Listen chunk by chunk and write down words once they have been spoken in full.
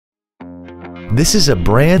This is a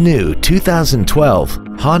brand new 2012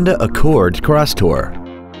 Honda Accord Crosstour.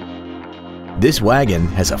 This wagon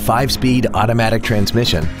has a 5-speed automatic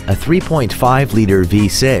transmission, a 3.5-liter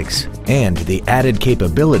V6, and the added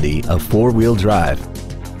capability of 4-wheel drive.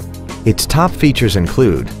 Its top features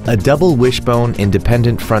include a double wishbone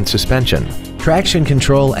independent front suspension, traction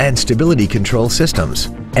control and stability control systems,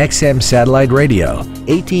 XM satellite radio,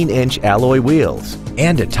 18-inch alloy wheels,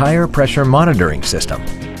 and a tire pressure monitoring system.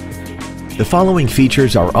 The following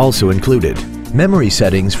features are also included: memory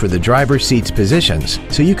settings for the driver's seat's positions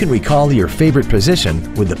so you can recall your favorite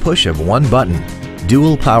position with the push of one button,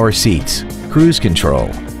 dual power seats, cruise control,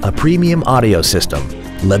 a premium audio system,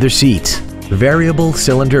 leather seats, variable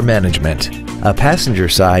cylinder management, a passenger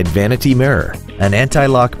side vanity mirror, an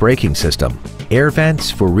anti-lock braking system, air vents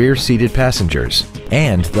for rear-seated passengers,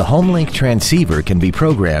 and the HomeLink transceiver can be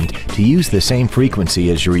programmed to use the same frequency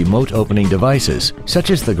as your remote opening devices,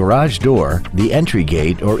 such as the garage door, the entry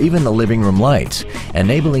gate, or even the living room lights,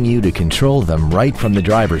 enabling you to control them right from the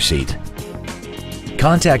driver's seat.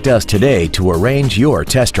 Contact us today to arrange your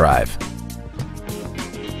test drive.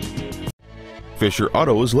 Fisher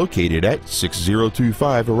Auto is located at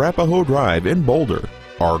 6025 Arapahoe Drive in Boulder.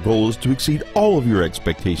 Our goal is to exceed all of your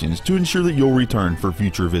expectations to ensure that you'll return for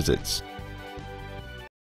future visits.